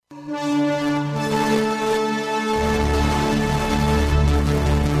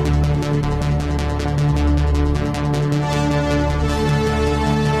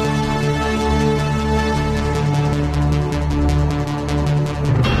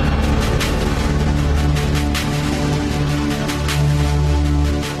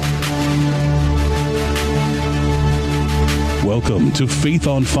Welcome to Faith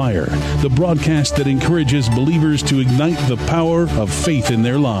on Fire, the broadcast that encourages believers to ignite the power of faith in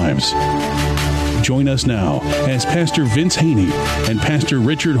their lives. Join us now as Pastor Vince Haynie and Pastor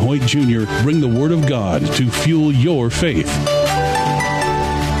Richard Hoyt Jr. bring the Word of God to fuel your faith.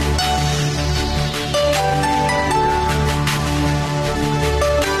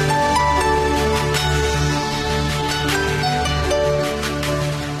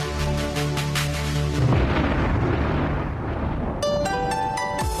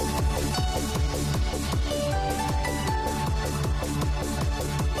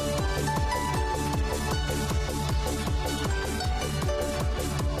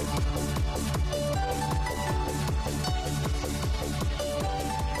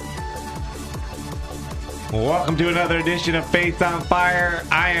 Welcome to another edition of Faith on Fire.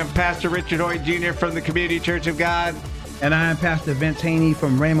 I am Pastor Richard Hoyt Jr. from the Community Church of God. And I am Pastor Vince Haynie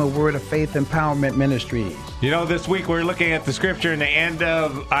from Rhema Word of Faith Empowerment Ministries. You know, this week we're looking at the scripture in the end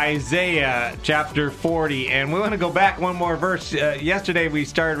of Isaiah chapter 40. And we want to go back one more verse. Yesterday we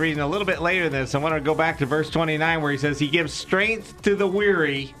started reading a little bit later than this. I want to go back to verse 29 where he says, He gives strength to the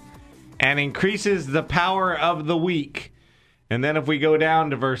weary and increases the power of the weak. And then if we go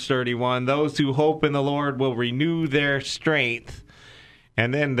down to verse 31, those who hope in the Lord will renew their strength.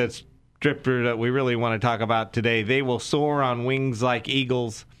 And then the scripture that we really want to talk about today, they will soar on wings like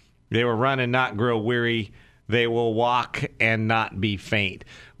eagles. They will run and not grow weary. They will walk and not be faint.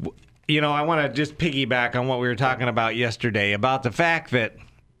 You know, I want to just piggyback on what we were talking about yesterday, about the fact that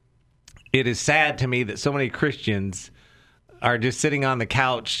it is sad to me that so many Christians are just sitting on the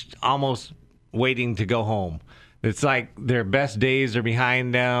couch almost waiting to go home. It's like their best days are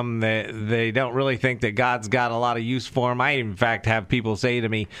behind them. They don't really think that God's got a lot of use for them. I, in fact, have people say to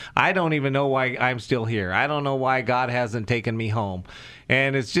me, I don't even know why I'm still here. I don't know why God hasn't taken me home.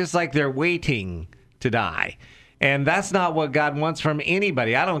 And it's just like they're waiting to die. And that's not what God wants from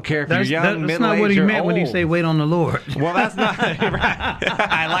anybody. I don't care if you're young, middle-aged, or old. That's not what he meant when he say wait on the Lord. Well, that's not right.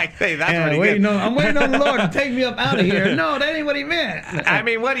 I like that. That's what he meant. I'm waiting on the Lord to take me up out of here. No, that ain't what he meant. I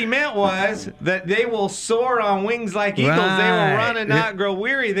mean, what he meant was that they will soar on wings like eagles. Right. They will run and not grow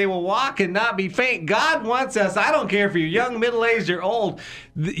weary. They will walk and not be faint. God wants us. I don't care if you're young, middle-aged, or old.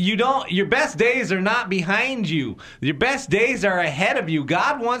 Your best days are not behind you. Your best days are ahead of you.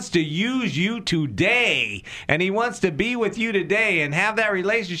 God wants to use you today, and He wants to be with you today and have that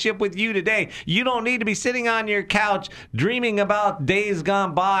relationship with you today. You don't need to be sitting on your couch dreaming about days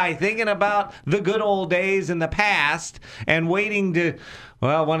gone by, thinking about the good old days in the past, and waiting to,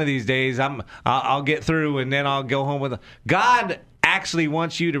 well, one of these days I'll get through and then I'll go home with God actually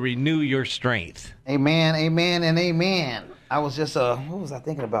wants you to renew your strength. Amen, amen, and amen. I was just, what was I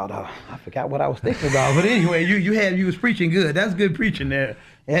thinking about? I forgot what I was thinking about. But anyway, you was preaching good. That's good preaching there.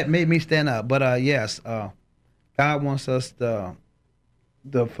 It made me stand up. But yes, God wants us to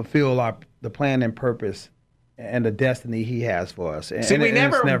fulfill the plan and purpose and the destiny He has for us. See, we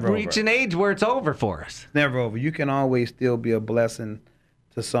never reach an age where it's over for us. It's never over. You can always still be a blessing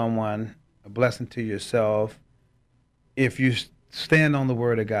to someone, a blessing to yourself, if you stand on the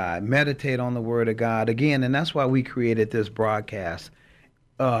Word of God, meditate on the Word of God. Again, and that's why we created this broadcast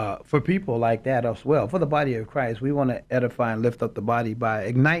for people like that as well. For the body of Christ, we want to edify and lift up the body by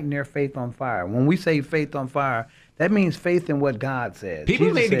igniting their faith on fire. When we say faith on fire, that means faith in what God says.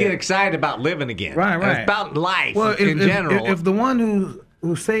 People need to get excited about living again. Right. It's about life in general. If the one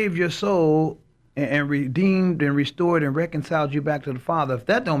who saved your soul and redeemed and restored and reconciled you back to the Father, if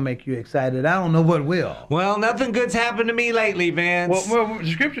that don't make you excited, I don't know what will. Well, nothing good's happened to me lately, Vince. Well,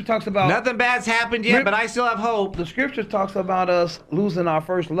 the Scripture talks about... Nothing bad's happened yet, but I still have hope. The Scripture talks about us losing our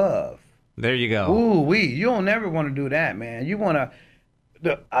first love. There you go. You don't never want to do that, man. You want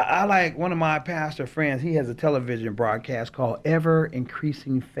to... I like one of my pastor friends, he has a television broadcast called Ever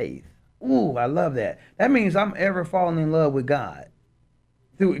Increasing Faith. Ooh, I love that. That means I'm ever falling in love with God.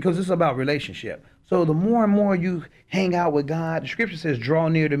 Because it's about relationship. So the more and more you hang out with God, the Scripture says, draw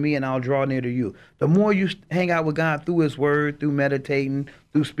near to me and I'll draw near to you. The more you hang out with God through His Word, through meditating,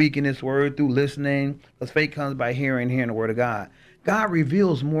 through speaking His Word, through listening, because faith comes by hearing the Word of God. God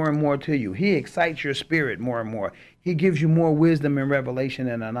reveals more and more to you. He excites your spirit more and more. He gives you more wisdom and revelation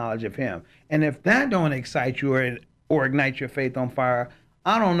and a knowledge of Him. And if that don't excite you or ignite your faith on fire,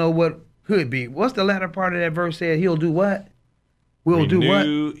 I don't know what could be. What's the latter part of that verse said? He'll do what? We'll do what?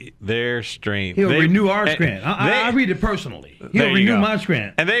 Renew their strength. He'll renew our strength. I read it personally. He'll renew my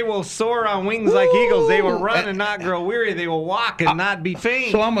strength. And they will soar on wings like eagles. They will run and not grow weary. They will walk and not be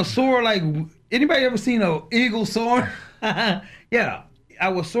faint. So I'm a soar like, anybody ever seen an eagle soar? Yeah. I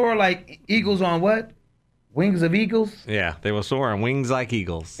will soar like eagles on what? Wings of eagles? Yeah, they will soar on wings like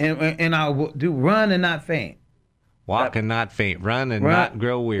eagles. And I will run and not faint. Walk and not faint. Run and not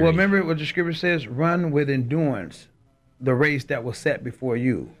grow weary. Well, remember what the scripture says? Run with endurance the race that was set before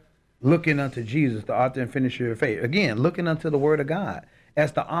you, looking unto Jesus, the author and finisher of your faith. Again, looking unto the Word of God.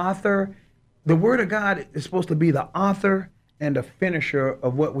 As the author, the Word of God is supposed to be the author and the finisher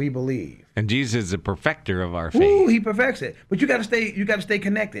of what we believe. And Jesus is the perfecter of our faith. Ooh, he perfects it. But you got to stay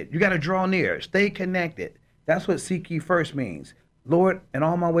connected. You got to draw near. Stay connected. That's what seek ye first means. Lord, in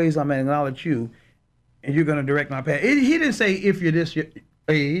all my ways I'm going to acknowledge you, and you're going to direct my path. He didn't say if you're this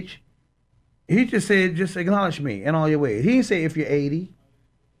age. He just said, just acknowledge me in all your ways. He didn't say if you're 80,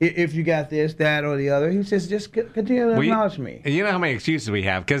 if you got this, that, or the other. He says, just continue to acknowledge me. You know how many excuses we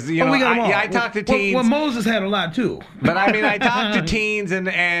have? Because, I talk to teens. Well, Moses had a lot, too. But, I talk to teens,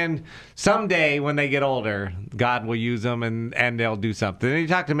 and someday when they get older, God will use them, and they'll do something. And you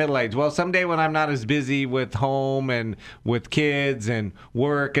talk to middle-aged. Well, someday when I'm not as busy with home and with kids and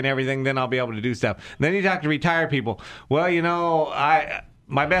work and everything, then I'll be able to do stuff. And then you talk to retired people. Well,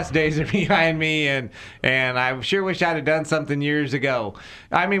 my best days are behind me, and I sure wish I'd have done something years ago.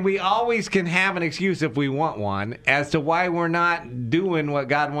 We always can have an excuse if we want one as to why we're not doing what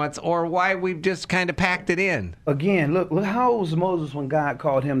God wants or why we've just kind of packed it in. Again, look how old was Moses when God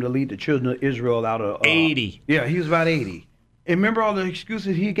called him to lead the children of Israel out of... 80. Yeah, he was about 80. And remember all the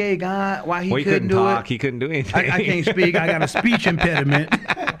excuses he gave God why he couldn't do talk. it? He couldn't do anything. I can't speak. I got a speech impediment.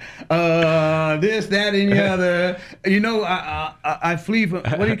 This, that, and the other. I flee from,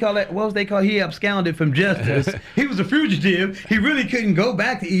 what do you call that? What was they call? He absconded from justice. He was a fugitive. He really couldn't go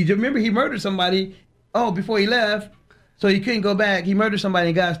back to Egypt. Remember, he murdered somebody, before he left. So he couldn't go back. He murdered somebody,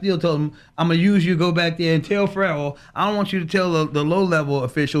 and God still told him, I'm going to use you to go back there and tell Pharaoh. I don't want you to tell the low-level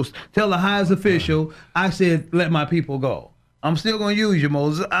officials. Tell the highest official, I said, let my people go. I'm still going to use you,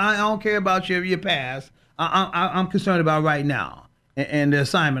 Moses. I don't care about your past. I'm concerned about right now and the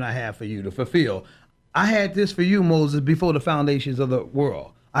assignment I have for you to fulfill. I had this for you, Moses, before the foundations of the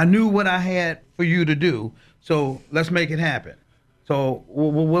world. I knew what I had for you to do, so let's make it happen. So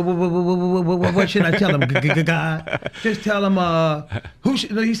what should I tell him, God? Just tell him,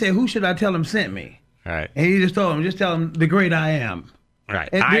 he said, who should I tell him sent me? Right. And he just told him, just tell him the great I am. Right.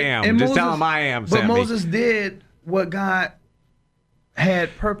 I am. Just tell him I am sent me. But Moses did what God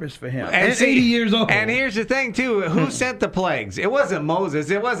had purpose for him. And 80 years old. And here's the thing, too. Who sent the plagues? It wasn't Moses.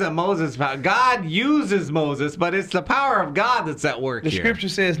 It wasn't Moses' power. God uses Moses, but it's the power of God that's at work here. The scripture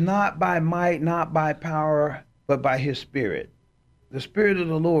says, not by might, not by power, but by his spirit. The spirit of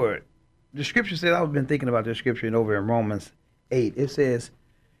the Lord. The scripture says, I've been thinking about this scripture over in Romans 8. It says,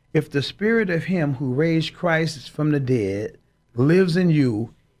 if the spirit of him who raised Christ from the dead lives in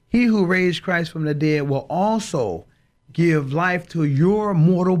you, he who raised Christ from the dead will also give life to your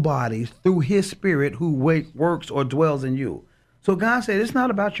mortal bodies through his spirit who works or dwells in you. So God said, it's not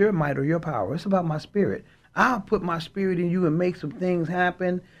about your might or your power. It's about my spirit. I'll put my spirit in you and make some things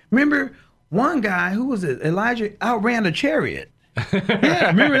happen. Remember, one guy, who was it? Elijah outran a chariot. Yeah,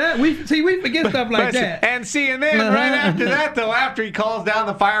 remember that? We forget stuff like that. And then right after that, though, after he calls down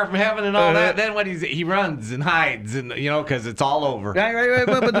the fire from heaven and all that, then he runs and hides, and because it's all over. Right.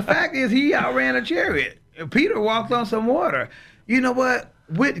 But the fact is, he outran a chariot. Peter walked on some water. You know what?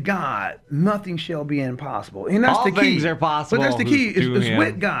 With God, nothing shall be impossible. And that's all the key. Things are possible. But that's the key. It's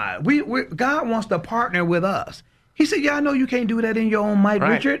with God. God wants to partner with us. He said, I know you can't do that in your own might,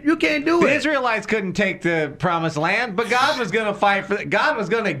 right. Richard. You can't do it. The Israelites couldn't take the promised land, but God was going to fight for it. God was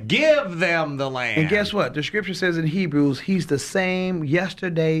going to give them the land. And guess what? The scripture says in Hebrews, he's the same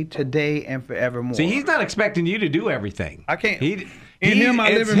yesterday, today, and forevermore. See, he's not expecting you to do everything. I can't. In him I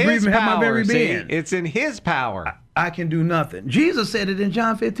live and breathe and have my very being. It's in his power. I can do nothing. Jesus said it in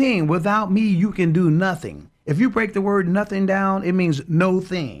John 15. Without me, you can do nothing. If you break the word nothing down, it means no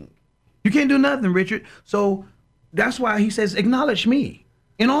thing. You can't do nothing, Richard. So that's why he says, acknowledge me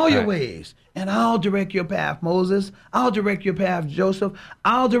in all your ways, and I'll direct your path, Moses. I'll direct your path, Joseph.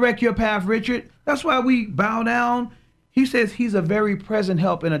 I'll direct your path, Richard. That's why we bow down. He says he's a very present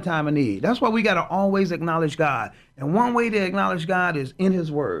help in a time of need. That's why we got to always acknowledge God. And one way to acknowledge God is in his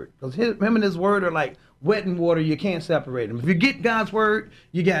word. Because him and his word are like wet and water. You can't separate them. If you get God's word,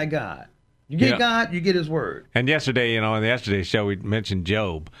 you got God. You get God, you get his word. And yesterday, in the yesterday's show, we mentioned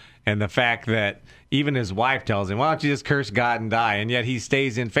Job and the fact that even his wife tells him, why don't you just curse God and die? And yet he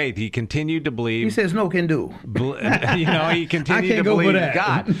stays in faith. He continued to believe. He says, no can do. He continued to believe in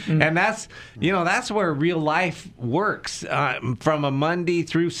God. And that's where real life works. From a Monday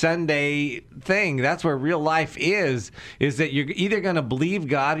through Sunday thing, that's where real life is that you're either going to believe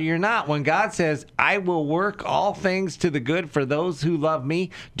God or you're not. When God says, I will work all things to the good for those who love me,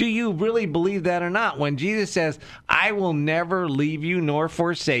 do you really believe that or not? When Jesus says, I will never leave you nor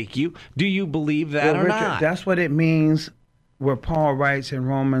forsake make you. Do you believe that or Richard, not? that's what it means where Paul writes in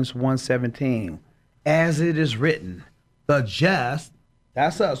Romans 1:17, as it is written, the just,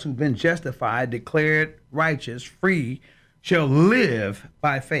 that's us who've been justified, declared righteous, free, shall live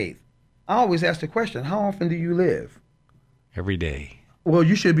by faith. I always ask the question, how often do you live? Every day. Well,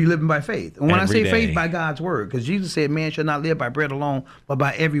 you should be living by faith. And when Every I say day. faith, by God's word, because Jesus said, man shall not live by bread alone, but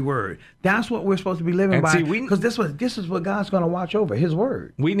by every word. That's what we're supposed to be living And by, see, because this is what God's going to watch over, his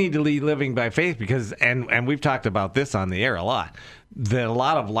word. We need to be living by faith because, and we've talked about this on the air a lot, that a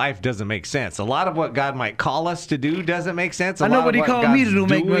lot of life doesn't make sense. A lot of what God might call us to do doesn't make sense. I know what he called me to do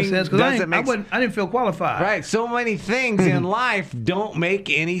make no sense, because I didn't feel qualified. Right. So many things in life don't make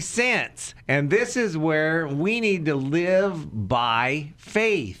any sense. And this is where we need to live by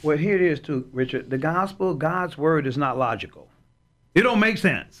faith. Well, here it is too, Richard. The gospel, God's word is not logical. It don't make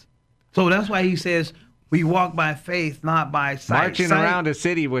sense. So that's why he says we walk by faith, not by sight. Marching around a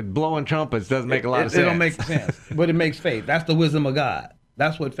city with blowing trumpets doesn't make a lot of sense. It don't make sense, but it makes faith. That's the wisdom of God.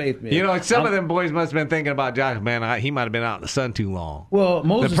 That's what faith means. You know, some of them boys must have been thinking about Josh, man, he might have been out in the sun too long. Well,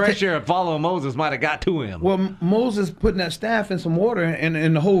 Moses, the pressure of following Moses might have got to him. Well, Moses putting that staff in some water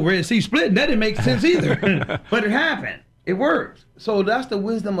and the whole Red Sea split, that didn't make sense either. But it happened. It worked. So that's the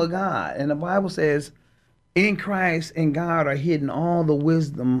wisdom of God. And the Bible says, in Christ and God are hidden all the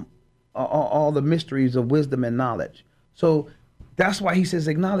wisdom, all the mysteries of wisdom and knowledge. So that's why he says,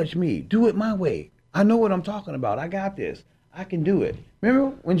 acknowledge me. Do it my way. I know what I'm talking about. I got this. I can do it.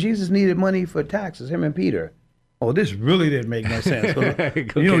 Remember when Jesus needed money for taxes, him and Peter? Oh, this really didn't make no sense.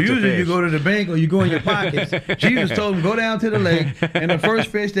 Usually you go to the bank or you go in your pockets. Jesus told him, go down to the lake, and the first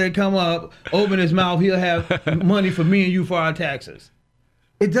fish that come up, open his mouth, he'll have money for me and you for our taxes.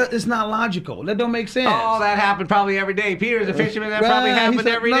 It's not logical. That don't make sense. Oh, that happened probably every day. Peter's a fisherman. That probably happened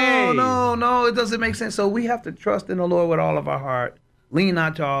every day. No, it doesn't make sense. So we have to trust in the Lord with all of our heart, lean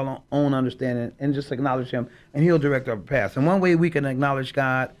not to our own understanding, and just acknowledge him, and he'll direct our paths. And one way we can acknowledge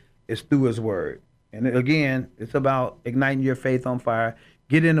God is through his word. And again, it's about igniting your faith on fire.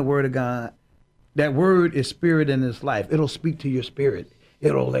 Get in the word of God. That word is spirit in this life. It'll speak to your spirit.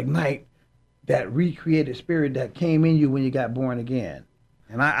 It'll ignite that recreated spirit that came in you when you got born again.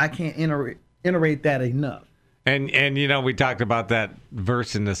 And I can't iterate that enough. And you know, we talked about that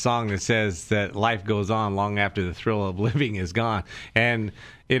verse in the song that says that life goes on long after the thrill of living is gone. And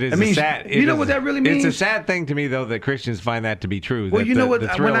it is a sad. You know what that really means? It's a sad thing to me, though, that Christians find that to be true. Well, that you know what? The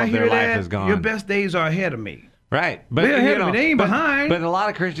thrill When I of hear their life that, is gone. your best days are ahead of me. Right, but they're ahead of me. They ain't behind. But a lot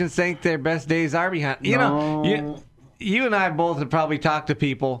of Christians think their best days are behind. You know, you and I both have probably talked to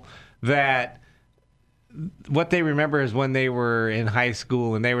people that what they remember is when they were in high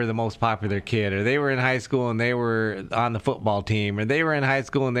school and they were the most popular kid, or they were in high school and they were on the football team, or they were in high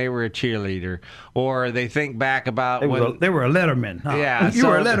school and they were a cheerleader, or they think back about they were a letterman. Huh? Yeah, you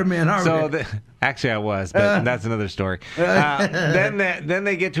were a letterman, aren't you? Actually, I was, but that's another story. Then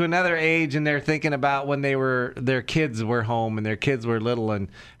they get to another age and they're thinking about when their kids were home and their kids were little and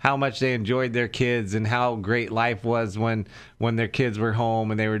how much they enjoyed their kids and how great life was when their kids were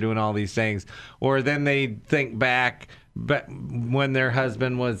home and they were doing all these things. Or then they think back when their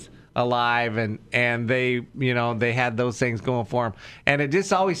husband was alive and they had those things going for them, and it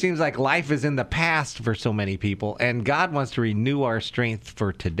just always seems like life is in the past for so many people, and God wants to renew our strength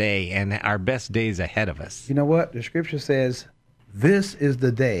for today and our best days ahead of us. You know what the scripture says? This is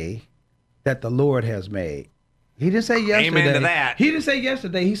the day that the Lord has made. He didn't say yesterday. Amen to that. He didn't say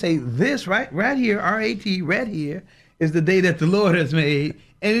yesterday. He said this right here, R-A-T, right here is the day that the Lord has made.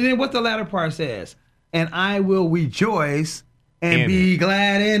 And then what the latter part says, and I will rejoice and be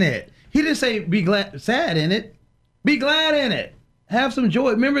glad in it. He didn't say be glad, sad in it. Be glad in it. Have some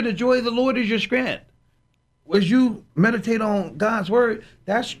joy. Remember, the joy of the Lord is your strength. As you meditate on God's word,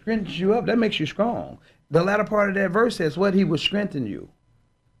 that strengthens you up. That makes you strong. The latter part of that verse says what? He will strengthen you.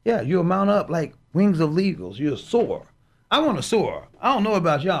 Yeah, you'll mount up like wings of eagles. You'll soar. I want to soar. I don't know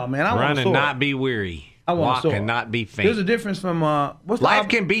about y'all, man. I want to soar. Run and not be weary. I want Walk to soar. And not be faint. There's a difference from life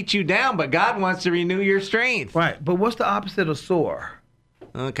can beat you down, but God wants to renew your strength. Right, but what's the opposite of soar?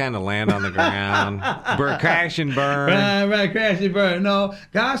 Kind of land on the ground, crash and burn. Right, crash and burn. No,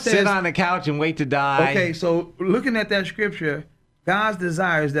 God says sit on the couch and wait to die. Okay, so looking at that scripture, God's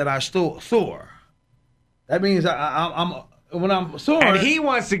desire is that I soar. That means I'm when I'm soaring, and He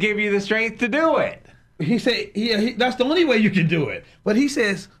wants to give you the strength to do it. He said, that's the only way you can do it. But he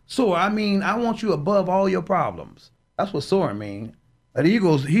says, soar. I mean, I want you above all your problems. That's what soaring means. An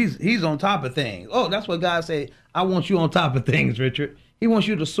eagle's, he's on top of things. Oh, that's what God said. I want you on top of things, Richard. He wants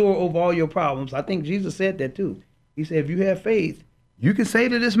you to soar over all your problems. I think Jesus said that too. He said, if you have faith, you can say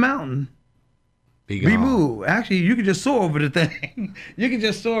to this mountain, Be moved. Actually, you can just soar over the thing. You can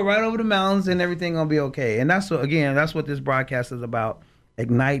just soar right over the mountains and everything gonna be okay. And that's what this broadcast is about,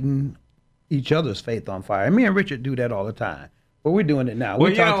 igniting each other's faith on fire. And me and Richard do that all the time. But we're doing it now.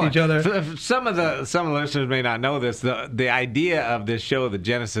 We talk to each other. Some of the listeners may not know this. The idea of this show, the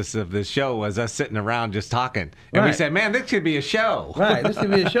genesis of this show, was us sitting around just talking, and we said, "Man, this could be a show." Right, this could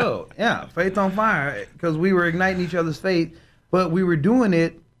be a show. Yeah, faith on fire, because we were igniting each other's faith, but we were doing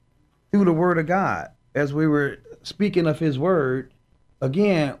it through the Word of God, as we were speaking of His Word.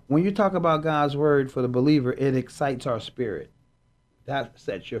 Again, when you talk about God's Word for the believer, it excites our spirit. That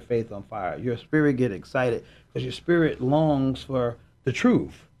sets your faith on fire. Your spirit get excited because your spirit longs for the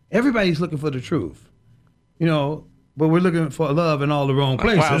truth. Everybody's looking for the truth, but we're looking for love in all the wrong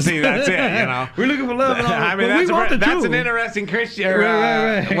places. Well, see, that's it. We're looking for love in all. I mean, that's an interesting Christian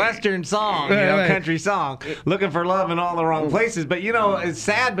Western song, country song. Looking for love in all the wrong places, but it's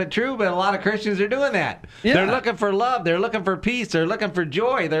sad but true. But a lot of Christians are doing that. Yeah. They're looking for love. They're looking for peace. They're looking for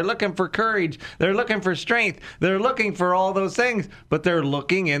joy. They're looking for courage. They're looking for strength. They're looking for all those things, but they're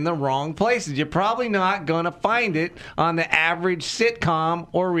looking in the wrong places. You're probably not going to find it on the average sitcom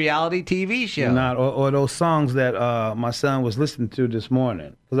or reality TV show. Not or those songs that my son was listening to this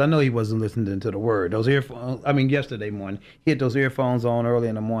morning, because I know he wasn't listening to the Word. Those earphones, yesterday morning, he had those earphones on early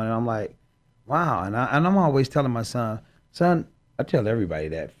in the morning. I'm like, wow. And I'm always telling my son, I tell everybody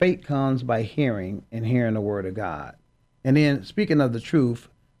that faith comes by hearing, and hearing the Word of God. And then, speaking of the truth,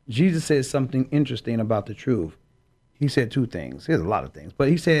 Jesus says something interesting about the truth. He said two things. There's a lot of things. But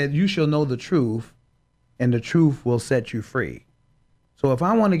he said, you shall know the truth, and the truth will set you free. So if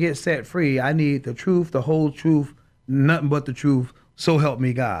I want to get set free, I need the truth, the whole truth, nothing but the truth, so help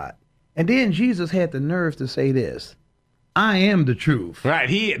me God. And then Jesus had the nerve to say this: I am the truth. Right.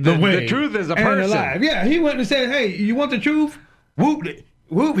 The truth is a person. Yeah, he went and said, hey, you want the truth? Whoop,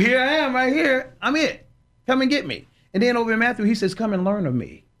 whoop, here I am right here. I'm it. Come and get me. And then over in Matthew, he says, come and learn of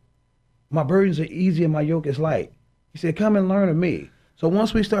me. My burdens are easy and my yoke is light. He said, come and learn of me. So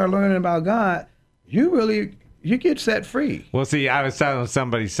once we start learning about God, you get set free. Well, see, I was telling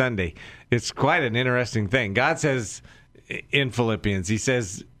somebody Sunday, it's quite an interesting thing. God says in Philippians, he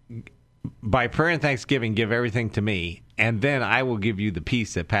says, by prayer and thanksgiving, give everything to me, and then I will give you the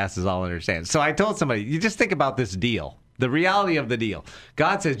peace that passes all understanding. So I told somebody, you just think about this deal, the reality of the deal.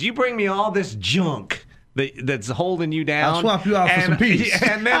 God says, you bring me all this junk that's holding you down. I'll swap you out for some peace.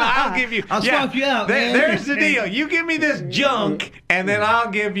 And then I'll give you... I'll swap you out, man. There's the deal. You give me this junk, and then I'll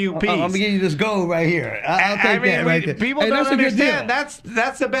give you peace. I'm going to give you this gold right here. I'll take that right there. People don't understand. That's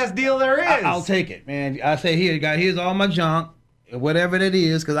the best deal there is. I'll take it, man. I say, here, God, here's all my junk, whatever that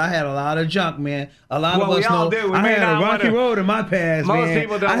is, because I had a lot of junk, man. A lot of us know. Do. I had a rocky road in my past, man. Most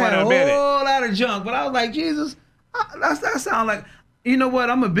people don't want to admit it. I had a whole lot of junk, but I was like, Jesus, that sounds like, you know what?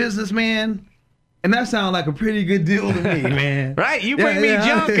 I'm a businessman. And that sounds like a pretty good deal to me, man. Right? You bring me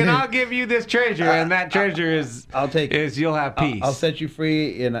junk, and I'll give you this treasure, and that treasure I'll take it. You'll have peace. I'll set you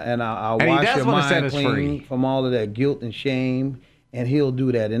free, and I'll wash your mind clean from all of that guilt and shame, and He'll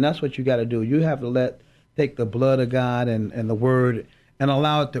do that. And that's what you got to do. You have to take the blood of God and the Word and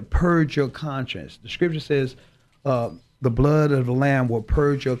allow it to purge your conscience. The Scripture says the blood of the Lamb will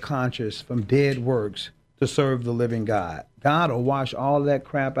purge your conscience from dead works to serve the living God. God will wash all that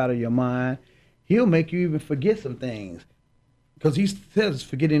crap out of your mind. He'll make you even forget some things, because He says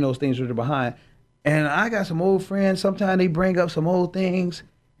forgetting those things which are behind. And I got some old friends, sometimes they bring up some old things,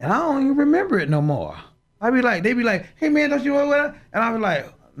 and I don't even remember it no more. They be like, hey, man, don't you know what? And I be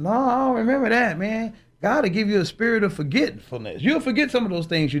like, no, I don't remember that, man. God will give you a spirit of forgetfulness. You'll forget some of those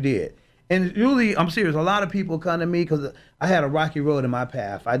things you did. And usually, I'm serious, a lot of people come to me because I had a rocky road in my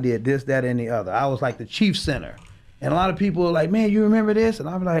path. I did this, that, and the other. I was like the chief sinner. And a lot of people are like, man, you remember this? And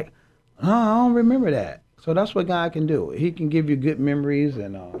I'm like, no, I don't remember that. So that's what God can do. He can give you good memories,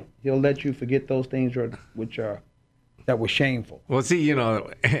 and He'll let you forget those things that were shameful. Well, see,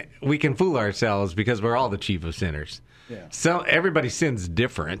 we can fool ourselves because we're all the chief of sinners. Yeah. So everybody sins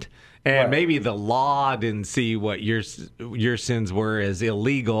different, and maybe the law didn't see what your sins were as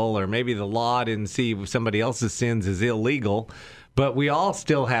illegal, or maybe the law didn't see somebody else's sins as illegal. But we all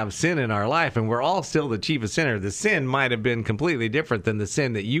still have sin in our life, and we're all still the chief of sinner. The sin might have been completely different than the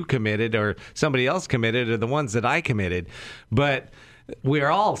sin that you committed or somebody else committed or the ones that I committed. But we're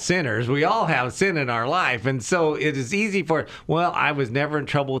all sinners. We all have sin in our life. And so it is easy I was never in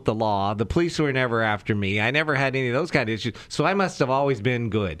trouble with the law. The police were never after me. I never had any of those kind of issues. So I must have always been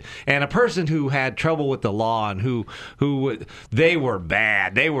good. And a person who had trouble with the law and who they were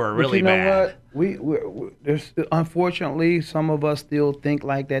bad. They were really bad. What? There's, unfortunately, some of us still think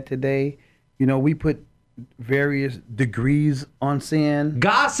like that today. We put various degrees on sin.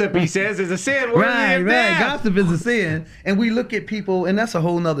 Gossip, he says, is a sin. Right. Gossip is a sin. And we look at people, and that's a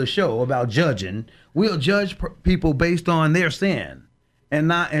whole nother show about judging. We'll judge people based on their sin.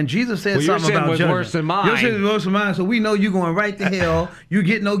 And Jesus said something about judging. Worse than mine. Your sin was worse than mine, so we know you're going right to hell. You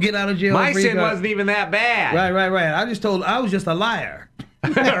get no get out of jail. My sin wasn't even that bad. Right. I was just a liar.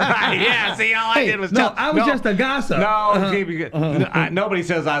 Right, yeah. See, all I did was I was just a gossip. Nobody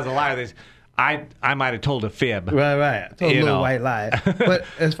says I was a liar. I might have told a fib. Right. Told a little white lie. But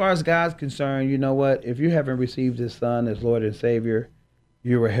as far as God's concerned, you know what? If you haven't received His Son as Lord and Savior,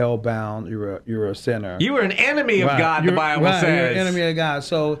 you were hell-bound. You were a sinner. You were an enemy of God, the Bible says. You're an enemy of God.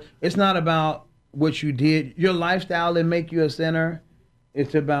 So it's not about what you did. Your lifestyle didn't make you a sinner.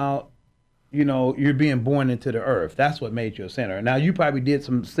 It's about, you're being born into the earth. That's what made you a sinner. Now, you probably did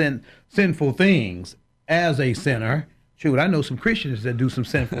some sinful things as a sinner. Shoot, I know some Christians that do some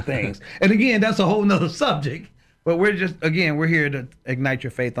sinful things. And again, that's a whole nother subject. But we're here to ignite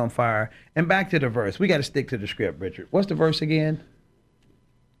your faith on fire. And back to the verse. We got to stick to the script, Richard. What's the verse again?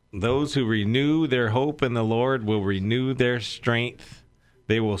 Those who renew their hope in the Lord will renew their strength.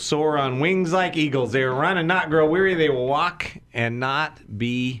 They will soar on wings like eagles. They will run and not grow weary. They will walk and not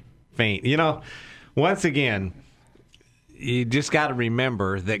be faint. Once again, you just got to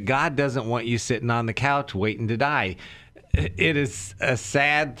remember that God doesn't want you sitting on the couch waiting to die. It is a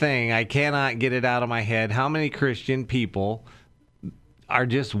sad thing. I cannot get it out of my head. How many Christian people are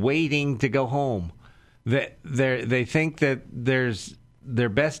just waiting to go home? They think that their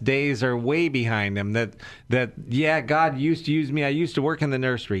best days are way behind them. That God used to use me. I used to work in the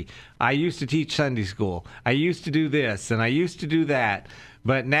nursery. I used to teach Sunday school. I used to do this and I used to do that.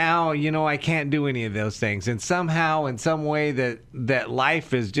 But now, I can't do any of those things. And somehow, in some way, that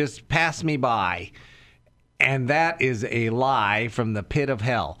life has just passed me by. And that is a lie from the pit of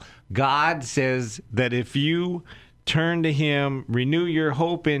hell. God says that if you turn to Him, renew your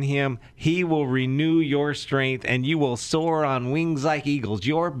hope in Him, He will renew your strength, and you will soar on wings like eagles.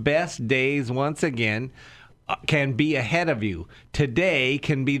 Your best days, once again, can be ahead of you. Today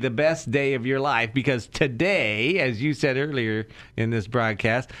can be the best day of your life, because today, as you said earlier in this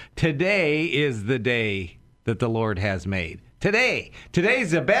broadcast, today is the day that the Lord has made.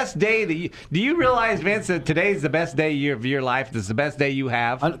 Today's the best day do you realize, Vince, that today's the best day of your life? This is the best day you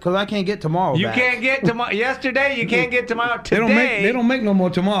have? Because I can't get tomorrow You back. Can't get tomorrow. Yesterday, you can't get tomorrow. Today, they don't make no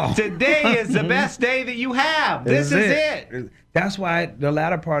more tomorrow. Today is the best day that you have. This is it. That's why the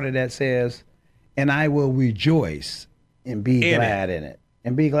latter part of that says, and I will rejoice and be glad in it.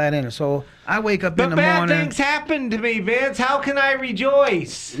 And be glad in it. So I wake up in the morning. But bad things happen to me, Vince. How can I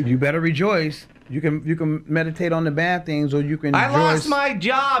rejoice? You better rejoice. You can meditate on the bad things, or you can rejoice. I lost my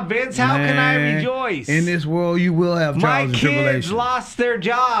job, Vince. How can I rejoice? In this world, you will have trials and tribulations. My kids lost their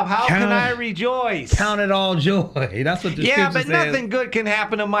job. How can I rejoice? Count it all joy. That's what the scripture says. Yeah, but nothing good can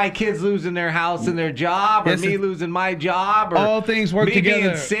happen to my kids losing their house and their job, or me losing my job, or all things work together.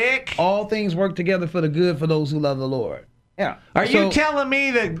 Being sick. All things work together for the good for those who love the Lord. Yeah. Are you telling me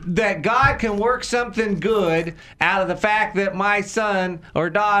that God can work something good out of the fact that my son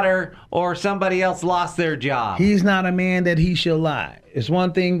or daughter or somebody else lost their job? He's not a man that he shall lie. It's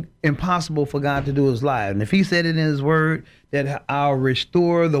one thing impossible for God to do is lie. And if He said it in His word that I'll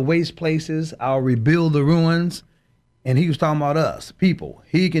restore the waste places, I'll rebuild the ruins, and He was talking about us, people,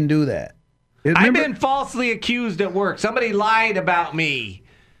 He can do that. I've been falsely accused at work. Somebody lied about me.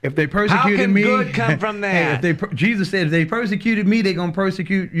 If they persecuted me, how can good come from that? Jesus said, if they persecuted me, they're going to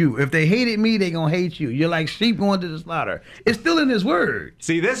persecute you. If they hated me, they're going to hate you. You're like sheep going to the slaughter. It's still in His word.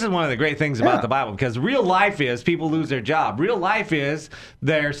 See, this is one of the great things about the Bible, because real life is people lose their job. Real life is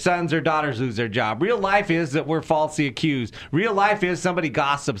their sons or daughters lose their job. Real life is that we're falsely accused. Real life is somebody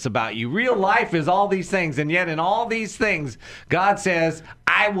gossips about you. Real life is all these things. And yet in all these things, God says,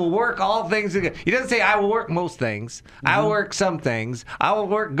 I will work all things. He doesn't say I will work most things. I will work some things. I will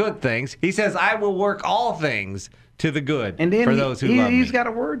work good things. He says I will work all things to the good for those who love me. He's got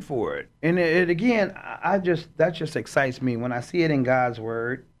a word for it. And again, that just excites me when I see it in God's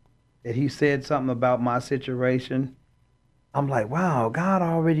word that He said something about my situation. I'm like, wow, God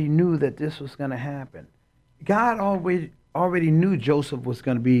already knew that this was going to happen. God already knew Joseph was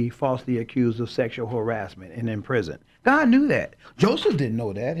going to be falsely accused of sexual harassment and in prison. God knew that. Joseph didn't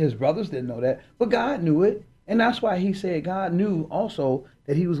know that. His brothers didn't know that. But God knew it. And that's why He said God knew also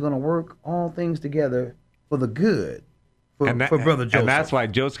that He was going to work all things together for the good for Brother Joseph. And that's why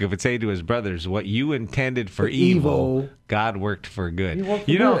Joseph would say to his brothers, what you intended for evil, God worked for good. He worked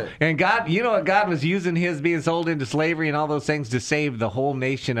for good. And God, God was using His being sold into slavery and all those things to save the whole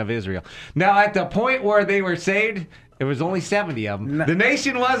nation of Israel. Now, at the point where they were saved, There was only 70 of them. The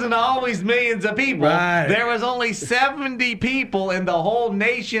nation wasn't always millions of people. Right. There was only 70 people in the whole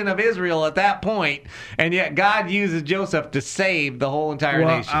nation of Israel at that point, and yet God uses Joseph to save the whole entire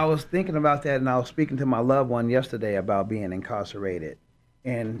nation. I was thinking about that, and I was speaking to my loved one yesterday about being incarcerated.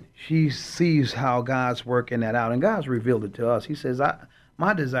 And she sees how God's working that out, and God's revealed it to us. He says,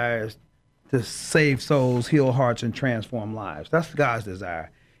 my desire is to save souls, heal hearts, and transform lives. That's God's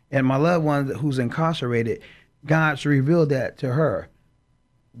desire. And my loved one who's incarcerated, God's revealed that to her.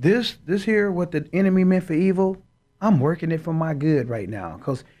 This here, what the enemy meant for evil, I'm working it for my good right now.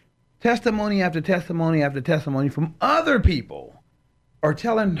 Because testimony after testimony after testimony from other people are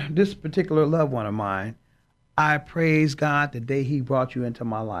telling this particular loved one of mine, I praise God the day he brought you into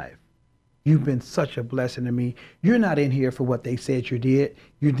my life. You've been such a blessing to me. You're not in here for what they said you did.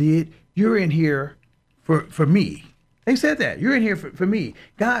 You're in here for me. They said that. You're in here for me.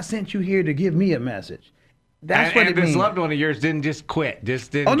 God sent you here to give me a message. That's what it means. And this loved one of yours didn't just quit.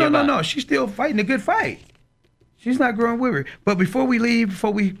 No. She's still fighting a good fight. She's not growing weary. But before we leave,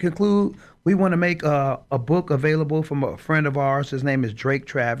 before we conclude, we want to make a book available from a friend of ours. His name is Drake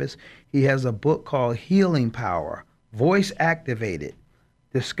Travis. He has a book called Healing Power, Voice Activated.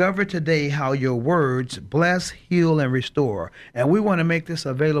 Discover today how your words bless, heal, and restore. And we want to make this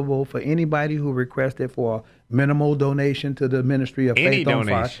available for anybody who requested for a minimal donation to the Ministry of Faith on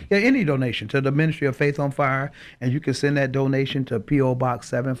Fire. Yeah, any donation to the Ministry of Faith on Fire. And you can send that donation to P.O. Box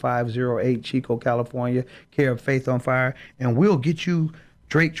 7508, Chico, California, care of Faith on Fire. And we'll get you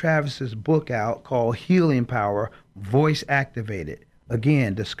Drake Travis's book out called Healing Power, Voice Activated.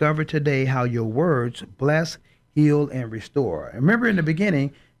 Again, discover today how your words bless, heal, and restore. And remember in the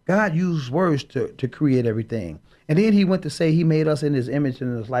beginning, God used words to create everything. And then he went to say he made us in his image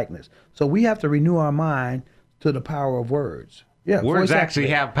and his likeness. So we have to renew our mind to the power of words. Yeah, words actually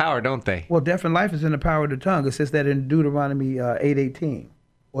have power, don't they? Well, death and life is in the power of the tongue. It says that in Deuteronomy 8:18,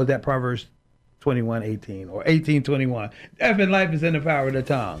 or that Proverbs 21:18, or 18:21. Death and life is in the power of the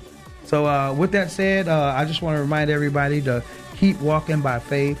tongue. So with that said, I just want to remind everybody to keep walking by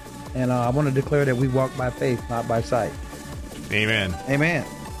faith. And I want to declare that we walk by faith, not by sight. Amen. Amen.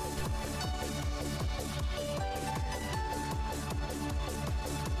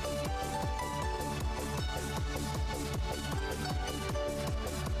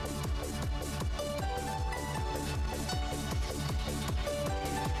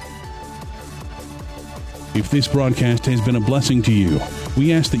 If this broadcast has been a blessing to you,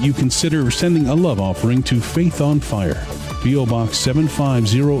 we ask that you consider sending a love offering to Faith on Fire, P.O. Box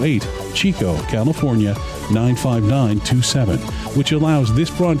 7508, Chico, California, 95927, which allows this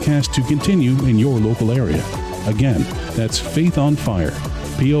broadcast to continue in your local area. Again, that's Faith on Fire,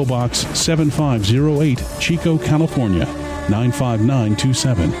 P.O. Box 7508, Chico, California,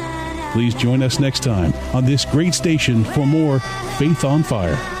 95927. Please join us next time on this great station for more Faith on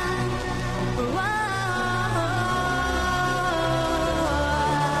Fire.